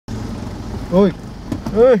Uy!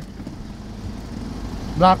 Uy!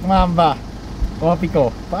 Black Mamba. Coffee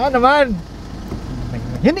ko. Paano naman?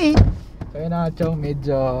 Yan eh. Kaya na chong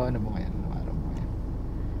medyo ano mo ngayon? Araw mo ngayon?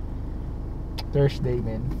 Thursday,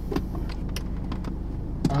 men.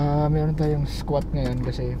 Meron tayong squat ngayon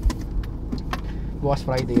kasi bukas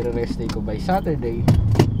Friday, rest day ko. By Saturday,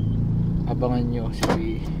 abangan nyo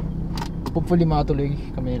si hopefully matuloy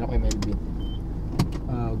kami nila kay Melvin.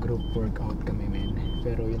 Group workout kami, men.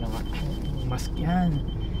 Pero yun ang mask yan.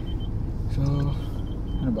 So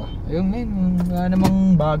ano ba? Ayun, men. Wala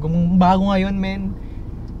namang bago ngayon, men.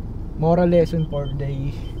 Moral lesson for the day.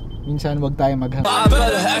 Minsan wag tayo maghang. I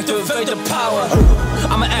better activate the power.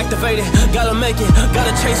 I'ma activate it, gotta make it,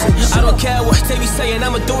 gotta chase it. I don't care what they be saying,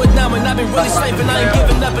 I'ma do it now. And I've been really slaving, I ain't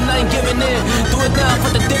giving up and I ain't giving in. Do it now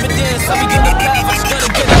for the dividends. I be getting the path, I just gotta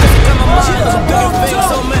get it. Got my mind on some bigger things,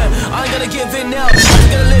 so man, I ain't gonna give in now. I'm just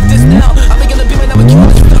gonna live this now. I be gonna be man, I'ma kill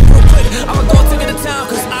this stuff real quick. I'ma go take it to town,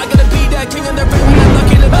 cause I gotta be that king in their bed. When I'm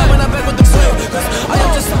lucky in the bed, when I'm back with the trail. Cause I am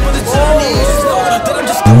just up with the journey. Just know that I'm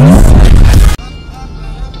just doing it.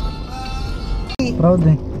 Proud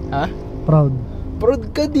eh. Ha? Proud.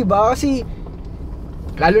 Proud ka, diba? Kasi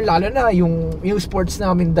lalo na yung sports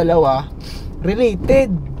namin dalawa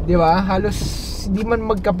related, diba? Halos hindi man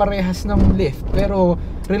magkaparehas ng lift, pero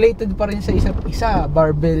related pa rin sa isa't isa.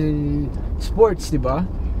 Barbell sports, diba?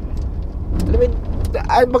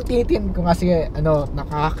 Alam mo, tinitin ko kasi ano,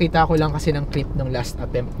 nakakita ko lang kasi ng clip ng last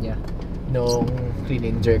attempt niya nung clean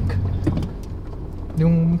and jerk.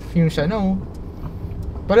 Yung siya, no?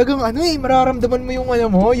 Talagang ano eh, mararamdaman mo yung ano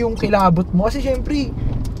mo, yung kilabot mo. Kasi syempre,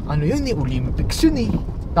 ano yun eh, Olympics yun eh.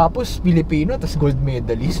 Tapos Pilipino, tapos gold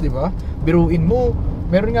medalist, di ba? Biruin mo,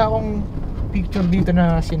 meron nga akong picture dito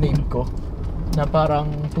na sinave ko na parang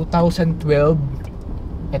 2012.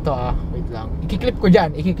 Eto wait lang. Ikiklip ko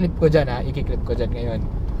dyan ngayon.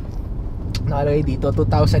 Nakalagay dito,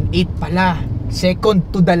 2008 pala. Second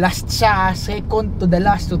to the last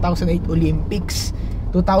 2008 Olympics.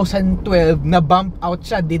 2012 na bump out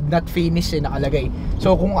siya, did not finish nakalagay.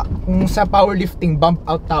 So kung sa powerlifting bump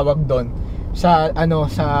out tawag doon, sa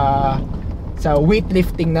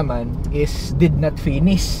weightlifting naman is did not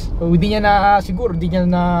finish. So hindi niya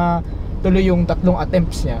na tuloy yung 3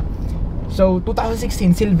 attempts niya. So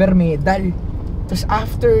 2016 silver medal. Tapos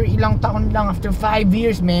after ilang taon lang, after 5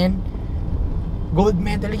 years, man, gold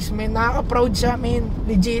medalist, man. Nakaka-proud siya, man.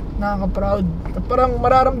 Legit, nakaka-proud. Parang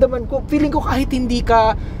mararamdaman ko, feeling ko kahit hindi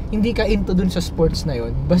ka into dun sa sports na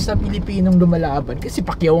yon, basta Pilipinong lumalaban. Kasi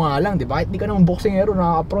Pacquiao nga lang, di ba? Kahit di ka naman boxingero,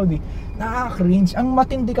 nakaka-proud eh. Nakaka-cringe. Ang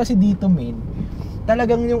matindi kasi dito, man,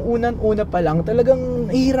 talagang yung unang-una pa lang,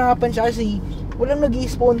 talagang nahihirapan siya kasi walang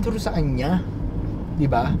nag-i-sponsor sa kanya.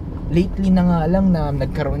 Di ba? Lately na nga lang na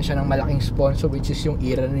nagkaroon siya ng malaking sponsor, which is yung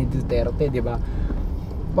era ni Duterte, di ba?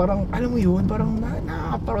 Parang alam mo yun, parang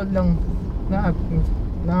nakaka-proud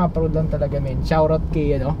lang talaga, men. Shoutout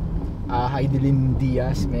kay Hidilyn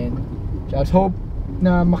Diaz, men. Hope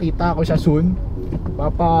na makita ko siya soon.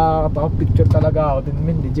 Picture talaga ako din,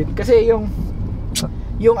 men, legit. Kasi yung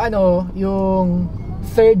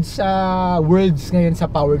third sa worlds ngayon sa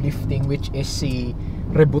powerlifting, which is si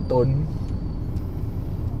Rebuton.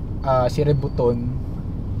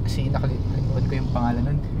 Kasi nakalimutan ko yung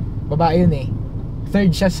pangalan nun. Babae yun eh.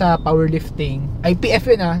 Third siya sa powerlifting. Ay,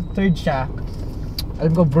 PF yun third siya.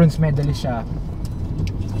 Alam ko, bronze medalist siya.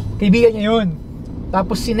 Kaibigan niya yun.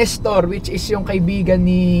 Tapos si Nestor, which is yung kaibigan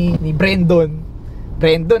ni Brandon.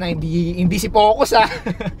 Hindi si Focus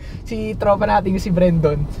si tropa natin yung si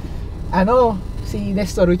Brandon. Si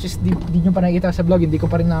Nestor, which is di nyo pa nakikita sa vlog, hindi ko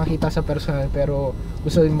pa rin nakakita sa personal, pero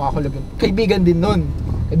gusto rin makakulab yun. Kaibigan din nun.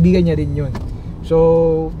 Kaibigan niya rin yun.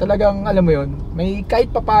 So, talagang alam mo yun, may kahit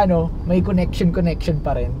papano, may connection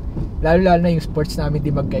pa rin. Lalo na yung sports namin di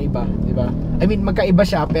magkaiba, di ba? I mean, magkaiba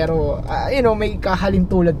siya, pero may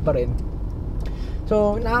kahalintulad pa rin.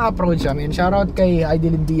 So, nakaka-proud siya, man. Shoutout kay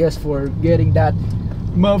Hidilyn Diaz for getting that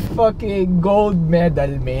motherfucking gold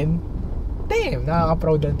medal, man. Damn,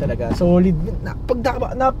 nakaka-proud lang talaga. Solid. Pag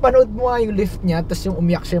napanood mo yung lift niya, tapos yung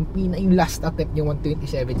umiyak siya, yung last attempt yung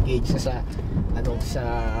 127 kg sa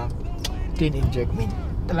clean and jerk, man.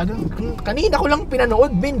 Talagang kanina ko lang pinanood,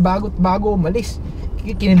 man, bago umalis.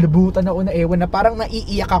 Kinilabutan ako na ewan na parang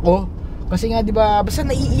naiiyak ako. Kasi nga, di ba, basta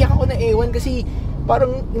naiiyak ako na ewan kasi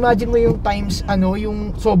parang imagine mo yung times,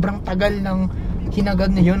 yung sobrang tagal ng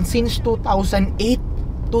hinagan na yun since 2008,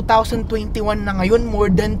 2021 na ngayon, more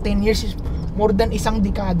than 10 years, more than isang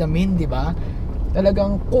dekada, men, di ba?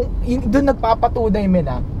 Talagang kung doon nagpapatunay, men,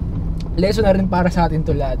 lesson na rin para sa atin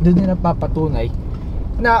to lahat. Doon din nagpapatunay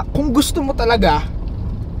na kung gusto mo talaga,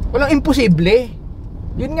 walang imposible.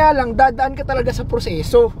 Yun nga lang, dadaan ka talaga sa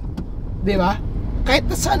proseso. Di ba? Kahit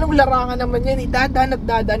sa anong larangan naman yan, dadaan at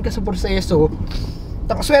dadaan ka sa proseso.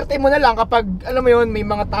 Swerte mo na lang kapag, alam mo yun, may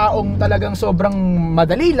mga taong talagang sobrang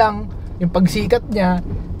madali lang yung pagsikat niya,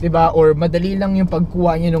 'di ba? Or madali lang yung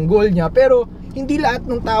pagkuha niya ng goal niya, pero hindi lahat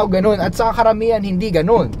ng tao ganoon, at sa karamihan hindi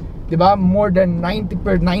ganoon, 'di ba? More than 95%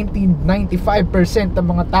 ng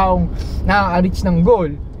mga taong nakaka-reach ng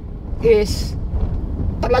goal is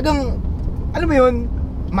talagang, alam mo yun,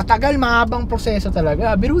 matagal, mahabang proseso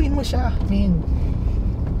talaga. Biruin mo siya, man,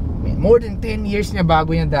 more than 10 years niya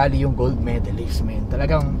bago niya dali yung gold medalist, man.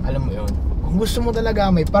 Talagang, alam mo yun, kung gusto mo talaga,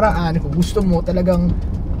 may paraan. Kung gusto mo talagang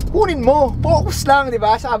kunin mo, focus lang, di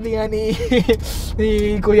ba? Sabi nga ni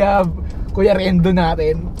ni Kuya Rendo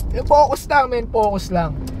natin, focus lang, man, focus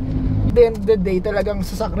lang. At the end of the day, talagang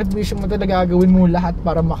sa sakripisyo mo talaga gagawin mo lahat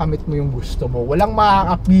para makamit mo yung gusto mo. Walang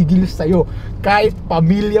makakapigil sa'yo, kahit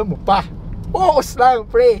pamilya mo pa. Focus lang,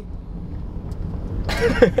 pre.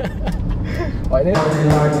 Okay,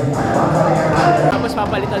 tapos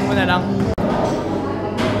papalitan mo na lang.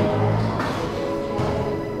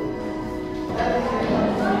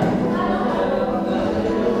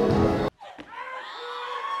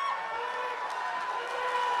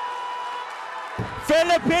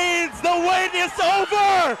 Philippines, the wait is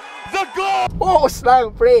over! The goal! Focus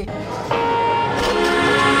lang, pre.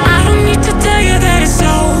 I don't need to tell you that it's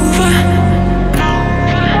over.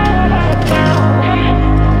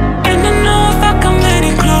 And I know if I come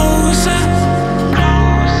any closer,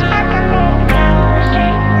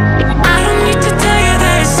 I don't need to tell you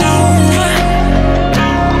that it's over.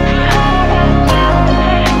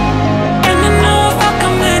 And I know if I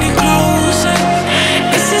come any closer,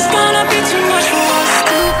 this is gonna be too much for us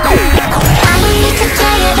to bear. I don't need to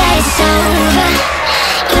tell you that it's over.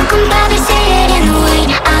 You can probably see it in the way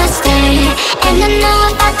I stare. And I know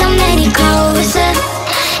if I come any closer,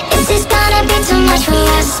 this is gonna be too much for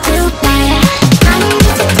us to bear. I don't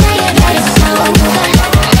need to tell you that it's over.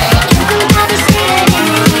 You can probably see it in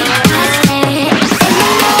the way I stare. And I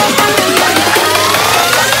know if I come any closer,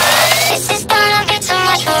 this is gonna be too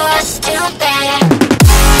much for us to bear.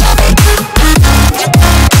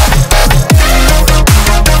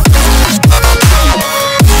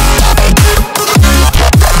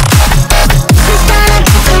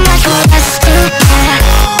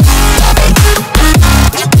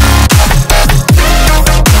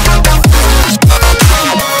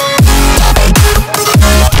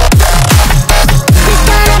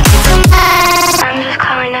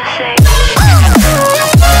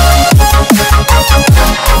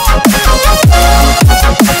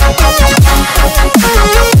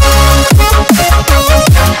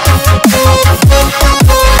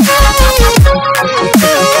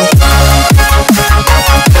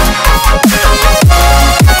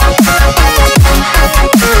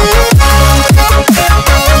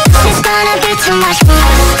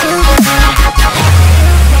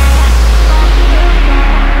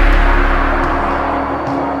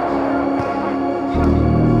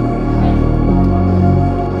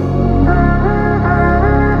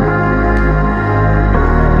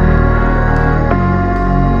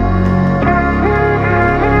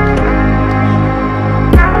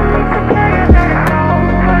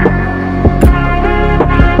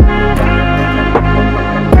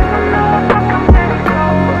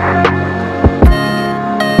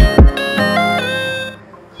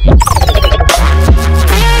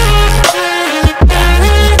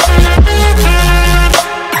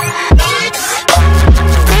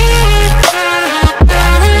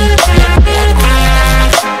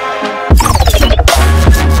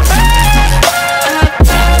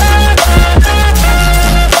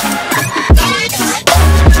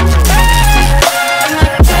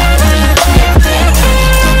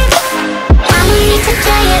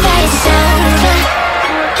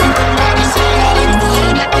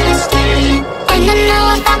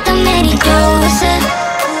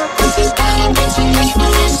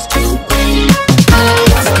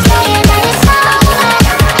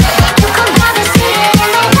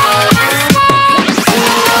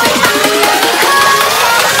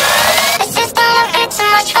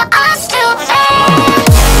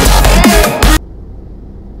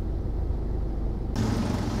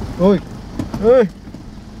 Uy! Uy!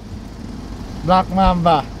 Black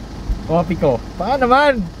Mamba. Coffee ko. Paano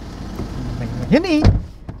naman? Yan eh.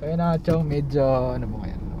 Kaya na chow, medyo ano mo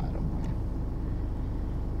ngayon?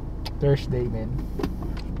 Thursday, men.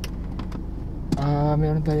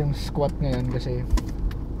 Meron tayong squat ngayon kasi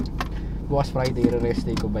bukas Friday, rest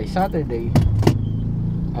day ko. By Saturday,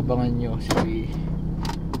 abangan nyo si,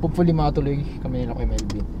 hopefully matuloy kami nila kay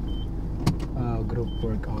Melvin. Group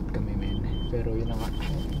workout kami, men. Pero yun nga,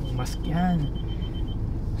 mask yan.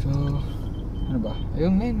 So, ano ba?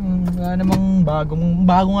 Ayun men, wala namang bago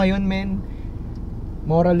ngayon men.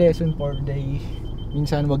 Moral lesson for the day.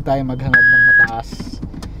 Minsan wag tayo maghangad ng mataas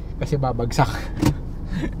kasi babagsak.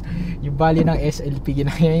 Yung bali ng SLP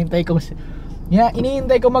hinihintay ko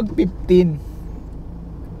mag 15.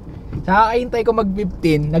 Sa kakahintay ko mag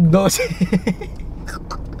 15, nag 12.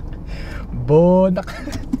 Bona.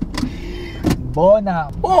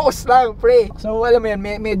 Focus lang, pre. So alam mo yan,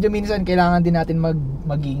 medyo minsan kailangan din natin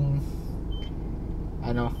maging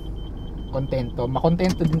kontento.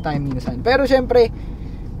 Makontento din tayo minsan. Pero syempre,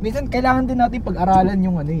 minsan kailangan din natin pag-aralan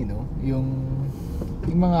yung yung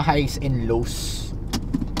mga highs and lows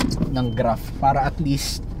ng graph para at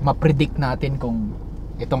least ma-predict natin kung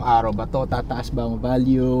itong araw ba to tataas ba ang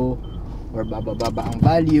value or bababa ang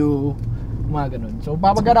value, mga ganun. So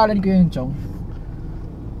papag-aralan ko yun, chong.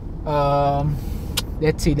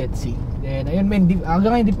 Let's see. Then ayun men,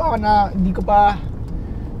 hanggang ngayon hindi ko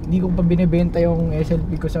pa binebenta yung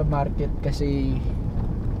SLP ko sa market kasi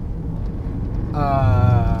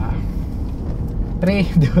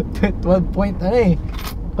 12 point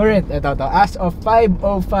current ito as of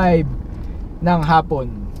 5:05 ng hapon,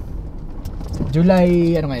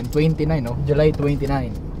 July 29 July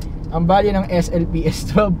 29. Ang value ng SLP is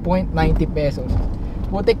 12.90 pesos.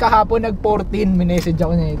 Buti kahapon nag 14 minessage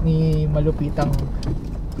ako ni malupitang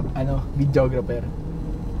videographer.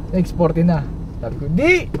 Next 14 na. Sabi ko,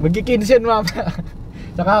 di! Magki-15 yan mama.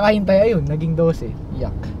 Sa kakahintay ayun, naging 12.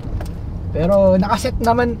 Yak. Pero nakaset.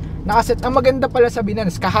 Ang maganda pala sa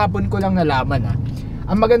Binance, kahapon ko lang nalaman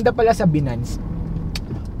ang maganda pala sa Binance,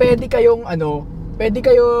 pwede kayong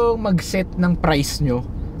mag-set ng price nyo.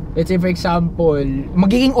 Let's say for example,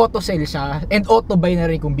 magiging auto sell siya and auto buy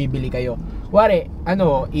na rin kung bibili kayo. Wari,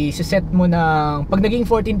 i-set mo ng pag naging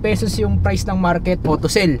 14 pesos yung price ng market,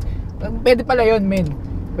 auto sell. Pwede pala yun, men.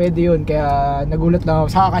 Pwede yun, kaya nagulat lang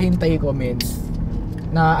ako sa kakahintay ko, men,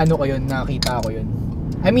 na nakita ko yun.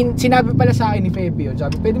 I mean, sinabi pala sa akin ni Feby yun.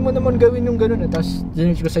 Sabi, pwede mo naman gawin yung ganun. Tapos,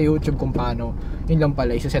 dinesh ko sa YouTube kung paano. Yun lang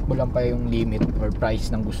pala, isa-set mo lang pa yung limit or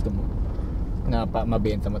price ng gusto mo na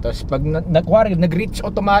mabenta mo. Tapos, pag nag-reach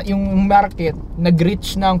yung market,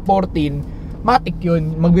 nag-reach ng 14, matik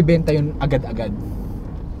yun, magbibenta yun agad-agad.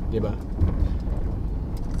 Diba?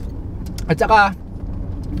 At saka,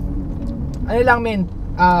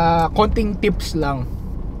 konting tips lang.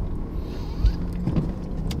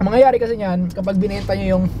 Ang mangyayari kasi niyan, kapag binenta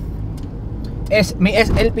nyo yung may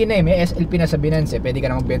SLP na may SLP na sa Binance pwede ka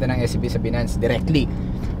na magbenta ng SLP sa Binance directly.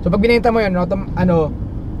 So pag binenta mo yun,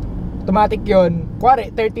 automatic yun, kuwari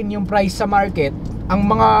 13 yung price sa market, ang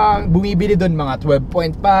mga bumibili doon mga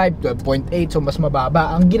 12.5, 12.8, so mas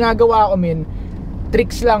mababa. Ang ginagawa ko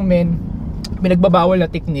tricks lang pinagbabawal na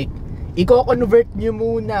technique, i-convert nyo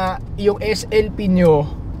muna yung SLP nyo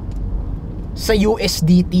sa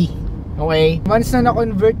USDT. Okay? Once na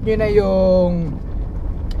na-convert nyo na yung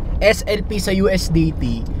SLP sa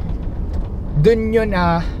USDT, dun nyo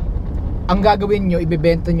na ang gagawin nyo,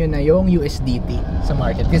 ibebenta nyo na yung USDT sa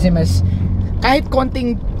market. Kasi mas kahit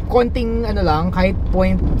konting kahit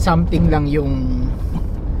point something lang yung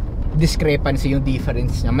discrepancy, yung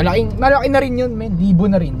difference niya, malaki na rin yun, libo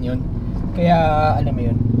na rin yun. Kaya alam mo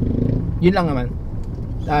yun lang naman.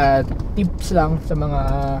 Tips lang sa mga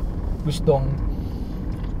gustong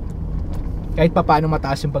kahit pa paano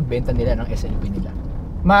mataas yung pagbenta nila ng SLP nila.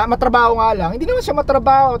 Matrabaho nga lang. Hindi naman siya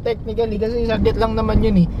matrabaho technically kasi saglit lang naman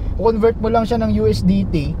yun convert mo lang siya ng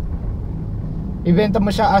USDT, ibenta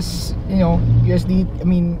mo siya as USDT.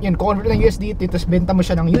 Convert ng USDT tapos benta mo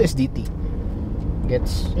siya ng USDT.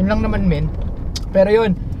 Gets? Yun lang naman pero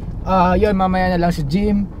yun mamaya na lang sa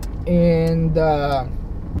gym. And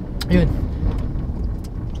yun.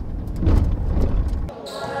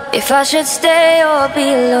 If I should stay or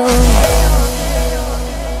be alone,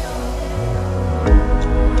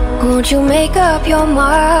 won't you make up your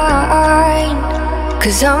mind?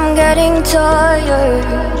 'Cause I'm getting tired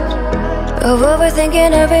of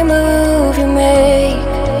overthinking every move you make,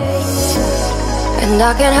 and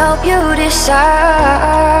I can help you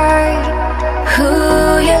decide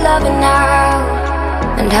who you're loving now,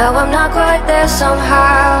 and how I'm not quite there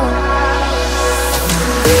somehow.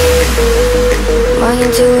 My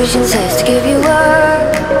intuition says to give you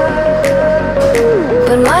up,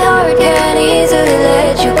 but my heart can't easily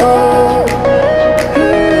let you go.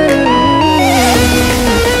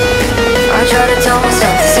 I try to tell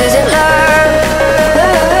myself this isn't love,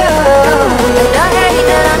 but I hate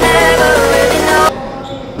that I never really know.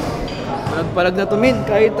 Palag na tumin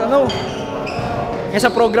kahit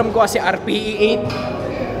sa program ko kasi RPE 8.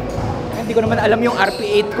 Hindi ko naman alam yung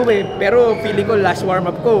RPE 8 ko pero feeling ko last warm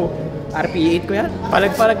up ko RPE 8 ko yan.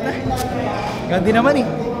 Palag-palag na. Ganti naman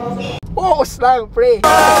Focus lang, pre.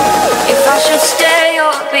 If I should stay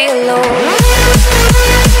or be alone.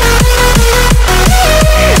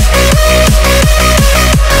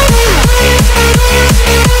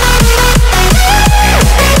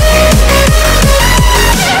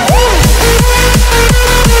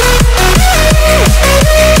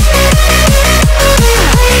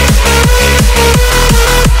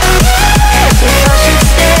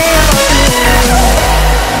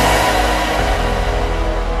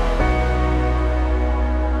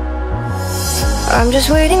 I'm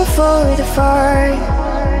just waiting for the fight,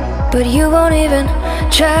 but you won't even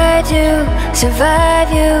try to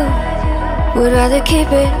survive. You would rather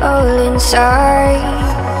keep it all inside,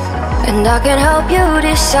 and I can help you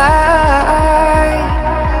decide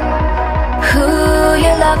who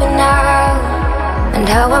you're loving now, and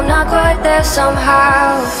how I'm not quite there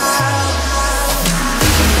somehow.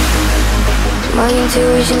 My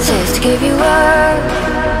intuition says to give you up,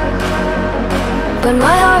 but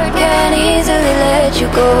my heart can't easily let you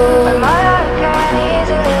go.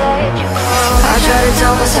 I try to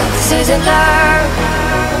tell myself this isn't love,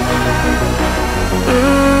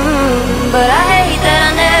 but I hate that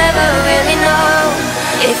I never really know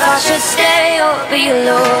if I should stay or be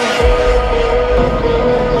alone.